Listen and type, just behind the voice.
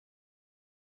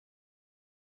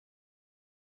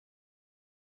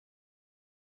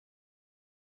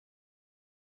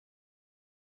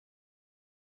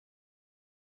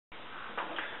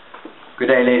Good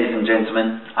day, ladies and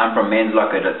gentlemen. I'm from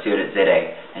menslocker.co.za,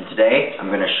 and today I'm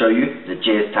going to show you the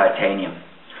JES Titanium.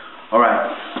 Alright,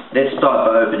 let's start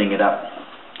by opening it up.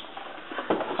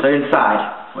 So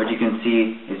inside, what you can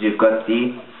see is you've got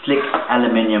the slick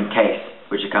aluminium case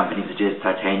which accompanies the JES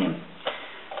Titanium.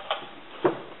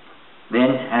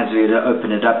 Then, as we open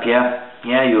it up here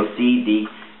you'll see the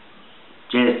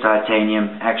JES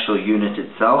Titanium actual unit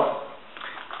itself.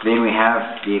 Then we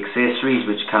have the accessories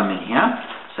which come in here.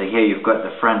 So here you've got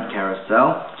the front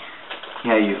carousel,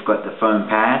 here you've got the foam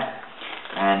pad,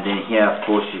 and then here of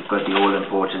course you've got the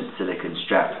all-important silicone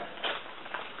strap.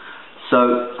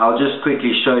 So I'll just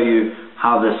quickly show you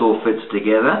how this all fits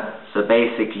together. So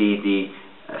basically the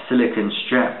silicone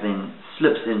strap then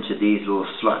slips into these little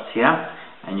slots here,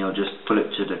 and you'll just pull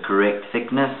it to the correct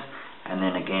thickness, and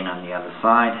then again on the other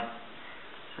side.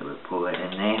 So we'll pull that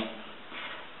in there.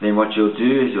 Then what you'll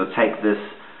do is you'll take this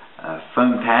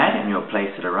foam pad and you'll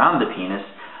place it around the penis,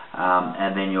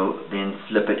 and then you'll then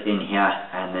slip it in here,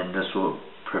 and then this will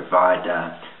provide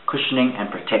cushioning and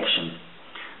protection.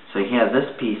 So here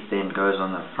this piece then goes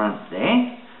on the front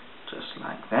there, just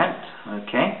like that,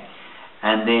 okay.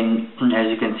 And then as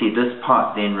you can see, this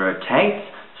part then rotates,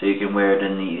 so you can wear it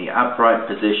in the upright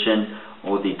position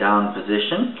or the down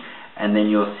position. And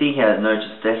then you'll see here,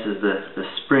 notice this is the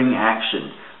spring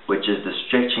action, which is the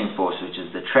stretching force, which is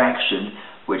the traction,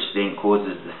 which then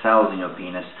causes the cells in your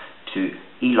penis to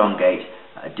elongate,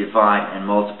 divide and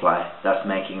multiply, thus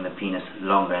making the penis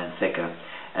longer and thicker.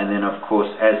 And then of course,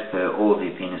 as per all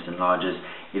the penis enlargers,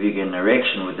 if you get an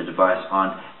erection with the device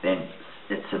on, then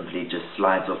it simply just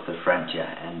slides off the front here,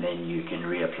 and then you can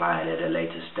reapply it at a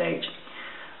later stage.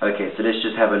 Okay, so let's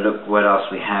just have a look what else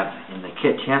we have in the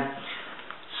kit here.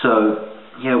 So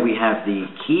here we have the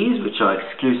keys, which are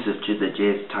exclusive to the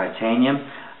JES Titanium,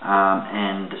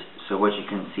 and so what you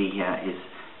can see here is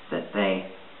that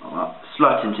they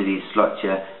slot into these slots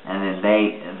here, and then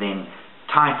they then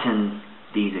tighten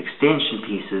these extension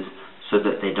pieces so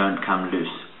that they don't come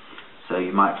loose. So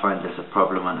you might find this a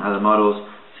problem on other models,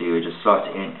 so you would just slot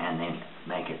it in and then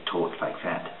make it taut like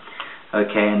that.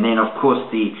 Okay, and then of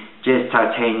course the JES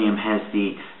Titanium has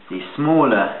the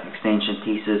smaller extension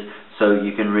pieces, so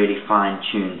you can really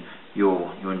fine-tune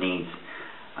your needs.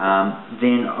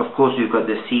 Then of course we've got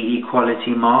the CE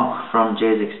quality mark from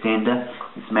JES Extender.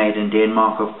 It's made in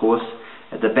Denmark, of course.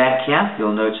 At the back here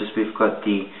you'll notice we've got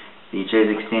the JES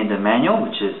Extender manual,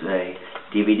 which is a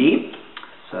DVD,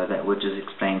 so that would just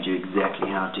explain to you exactly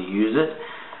how to use it.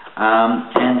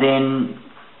 And then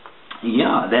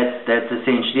yeah, that's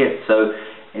essentially it. So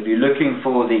if you're looking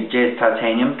for the JES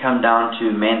Titanium, come down to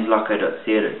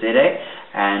menslocker.co.za,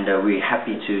 and we're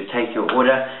happy to take your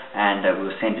order, and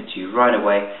we'll send it to you right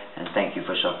away. And thank you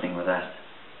for shopping with us.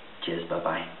 Cheers, bye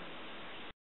bye.